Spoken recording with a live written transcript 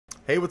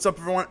Hey, what's up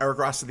everyone? Eric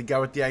Rossi, the guy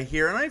with the eye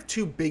here, and I have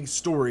two big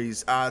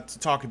stories to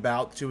talk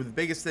about. Two of the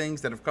biggest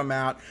things that have come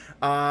out,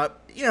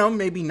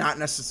 maybe not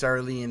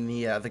necessarily in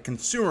the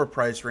consumer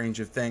price range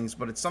of things,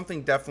 but it's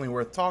something definitely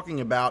worth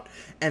talking about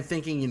and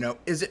thinking,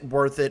 is it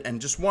worth it? And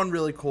just one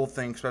really cool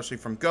thing, especially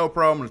from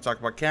GoPro. I'm going to talk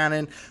about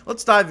Canon.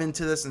 Let's dive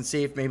into this and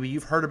see if maybe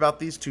you've heard about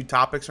these two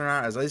topics or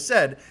not. As I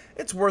said,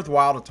 it's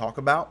worthwhile to talk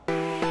about.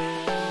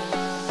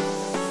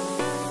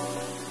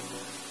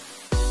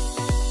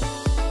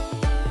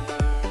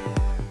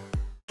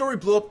 Story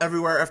blew up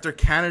everywhere after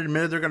Canon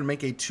admitted they're going to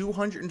make a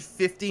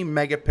 250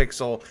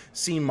 megapixel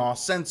CMOS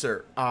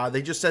sensor.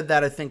 They just said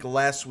that, I think,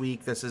 last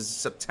week. This is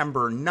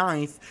September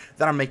 9th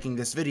that I'm making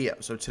this video.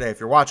 So today, if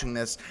you're watching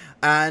this,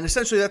 and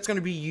essentially that's going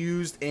to be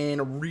used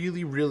in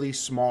really, really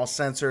small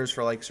sensors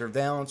for like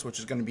surveillance, which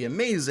is going to be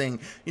amazing,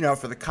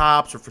 for the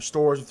cops or for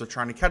stores if they're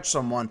trying to catch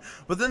someone.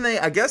 But then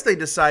I guess they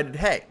decided,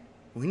 hey,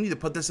 we need to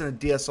put this in a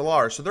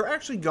DSLR. So they're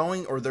actually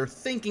they're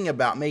thinking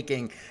about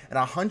making an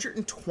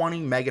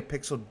 120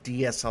 megapixel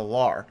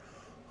DSLR.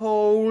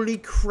 Holy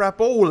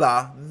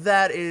crapola.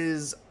 That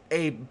is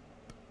a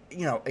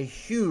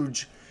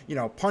huge,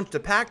 punch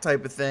to pack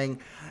type of thing.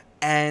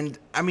 And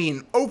I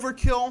mean,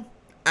 overkill.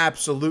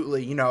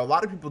 Absolutely. A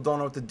lot of people don't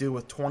know what to do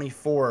with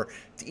 24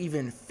 to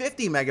even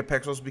 50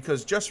 megapixels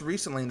because just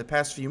recently in the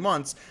past few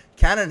months,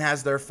 Canon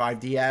has their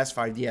 5DS,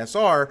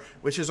 5DSR,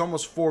 which is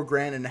almost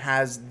 $4,000 and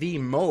has the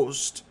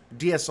most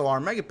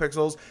DSLR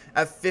megapixels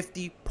at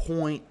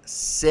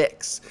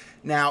 50.6.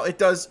 Now, it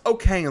does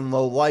okay in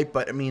low light,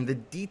 but I mean, the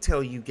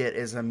detail you get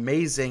is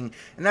amazing.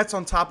 And that's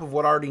on top of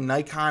what already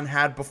Nikon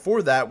had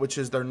before that, which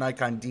is their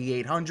Nikon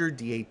D800,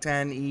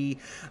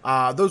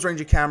 D810E, those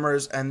range of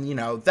cameras. And,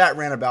 that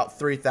ran about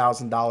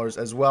 $3,000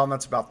 as well. And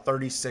that's about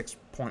 36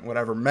 point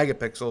whatever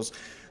megapixels.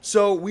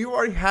 So we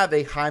already have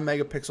a high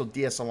megapixel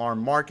DSLR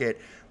market,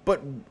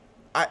 but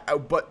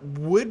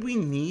would we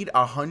need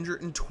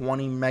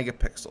 120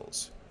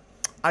 megapixels?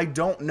 I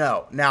don't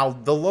know. Now,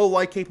 the low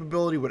light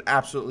capability would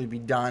absolutely be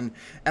done,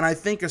 and I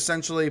think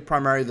essentially,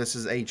 primarily, this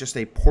is just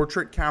a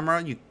portrait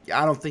camera.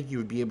 I don't think you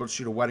would be able to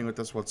shoot a wedding with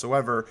this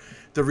whatsoever.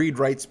 The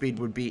read-write speed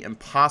would be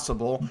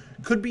impossible.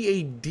 Could be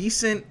a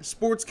decent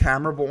sports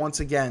camera, but once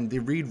again, the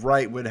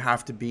read-write would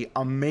have to be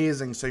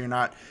amazing, so you're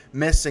not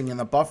missing, and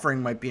the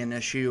buffering might be an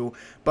issue.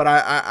 But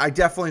I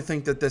definitely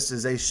think that this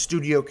is a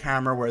studio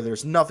camera where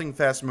there's nothing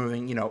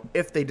fast-moving,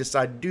 if they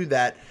decide to do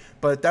that.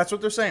 But that's what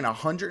they're saying,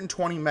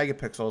 120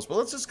 megapixels. But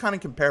let's just kind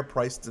of compare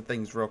price to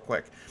things real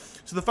quick.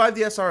 So the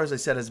 5DSR, as I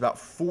said, is about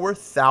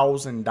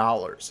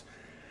 $4,000.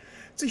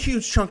 It's a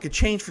huge chunk of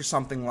change for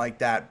something like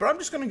that. But I'm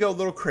just going to go a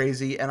little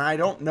crazy, and I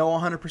don't know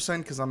 100%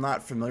 because I'm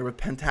not familiar with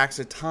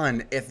Pentax a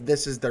ton if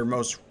this is their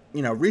most,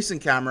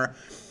 recent camera.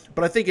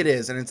 But I think it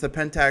is, and it's the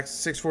Pentax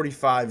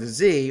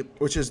 645Z,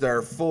 which is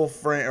their full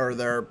frame, or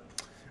their,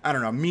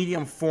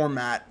 medium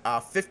format,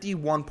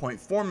 51.4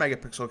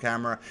 megapixel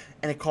camera,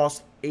 and it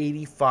costs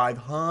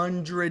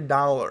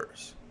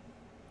 $8,500.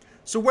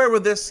 So where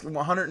would this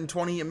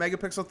 120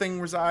 megapixel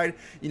thing reside?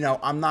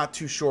 I'm not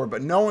too sure,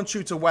 but no one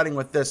shoots a wedding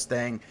with this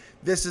thing.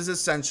 This is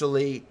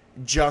essentially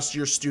just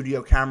your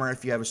studio camera.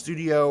 If you have a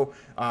studio,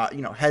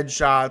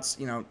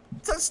 headshots,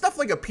 stuff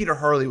like a Peter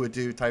Hurley would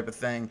do type of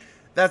thing.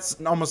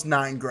 That's almost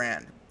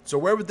 $9,000. So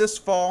where would this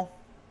fall?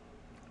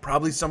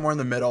 Probably somewhere in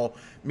the middle,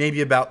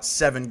 maybe about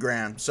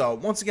 $7,000. So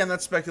once again,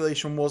 that's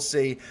speculation. We'll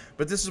see.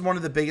 But this is one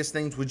of the biggest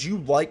things. Would you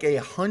like a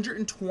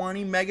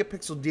 120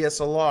 megapixel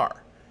DSLR?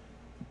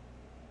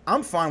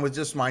 I'm fine with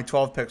just my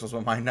 12 pixels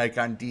with my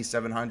Nikon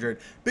D600.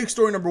 Big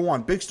story number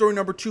one. Big story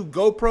number two,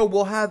 GoPro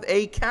will have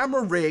a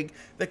camera rig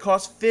that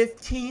costs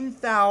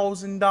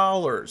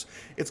 $15,000.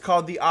 It's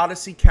called the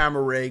Odyssey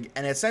camera rig,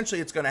 and essentially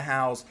it's going to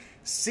house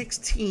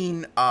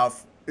 16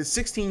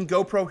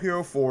 GoPro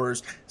Hero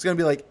 4s. It's going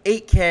to be like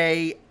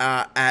 8K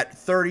at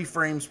 30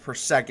 frames per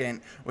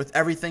second with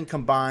everything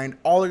combined.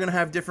 All are going to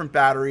have different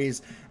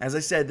batteries. As I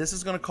said, this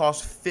is going to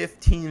cost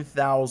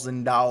 $15,000,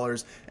 and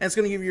it's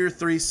going to give you your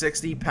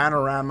 360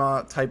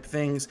 panorama type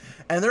things.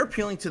 And they're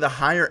appealing to the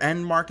higher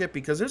end market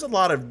because there's a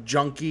lot of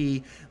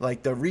junky,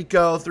 like the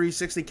Ricoh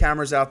 360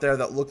 cameras out there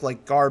that look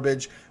like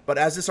garbage. But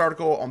as this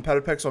article on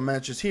Petxpixel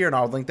mentions here, and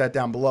I'll link that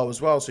down below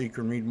as well so you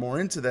can read more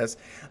into this,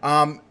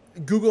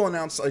 Google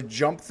announced a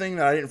jump thing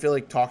that I didn't feel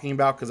like talking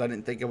about because I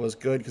didn't think it was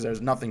good because there's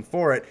nothing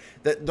for it,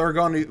 that they're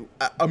going to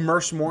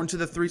immerse more into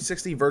the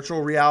 360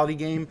 virtual reality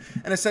game,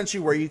 and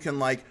essentially where you can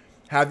like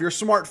have your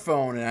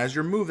smartphone, and as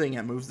you're moving,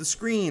 it moves the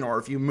screen, or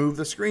if you move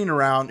the screen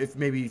around, if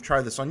maybe you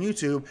try this on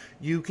YouTube,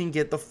 you can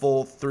get the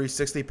full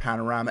 360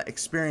 panorama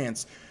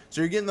experience. So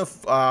you're getting the,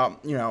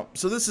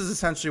 so this is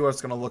essentially what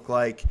it's going to look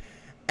like.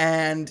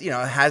 And, it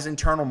has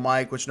internal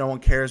mic, which no one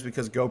cares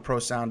because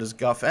GoPro sound is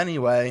guff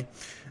anyway.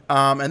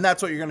 And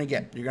that's what you're going to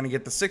get. You're going to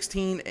get the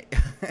 16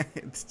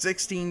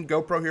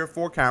 GoPro Hero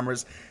 4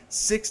 cameras,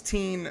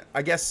 16,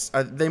 I guess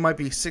they might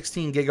be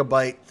 16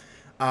 gigabyte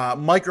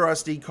Micro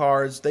SD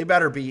cards, they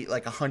better be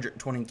like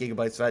 120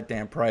 gigabytes for that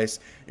damn price.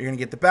 You're going to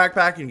get the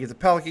backpack, you're going to get the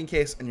Pelican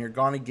case, and you're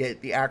going to get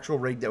the actual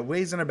rig that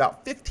weighs in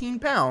about 15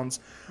 pounds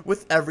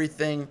with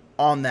everything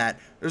on that.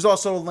 There's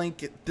also a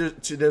link,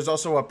 there's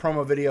also a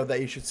promo video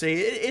that you should see.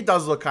 It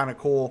does look kind of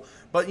cool,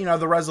 but you know,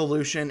 the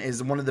resolution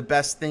is one of the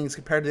best things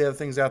compared to the other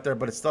things out there,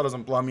 but it still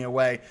doesn't blow me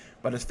away.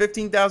 But it's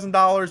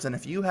 $15,000, and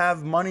if you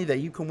have money that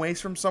you can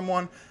waste from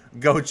someone,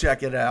 go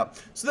check it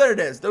out. So there it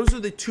is. Those are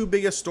the two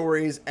biggest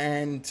stories,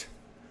 and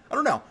I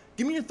don't know.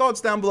 Give me your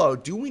thoughts down below.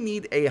 Do we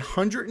need a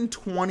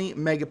 120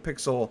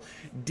 megapixel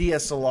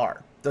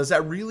DSLR? Does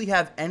that really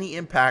have any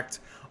impact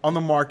on the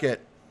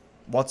market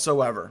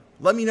whatsoever?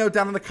 Let me know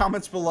down in the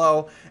comments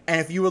below. And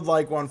if you would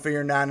like one for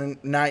your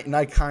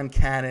Nikon,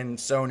 Canon,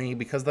 Sony,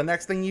 because the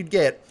next thing you'd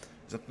get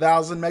is a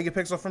 1000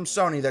 megapixel from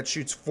Sony that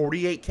shoots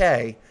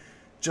 48K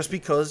just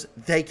because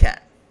they can.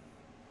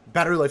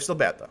 Battery life still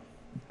bad though.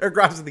 Eric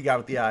Rossi, the guy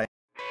with the eye.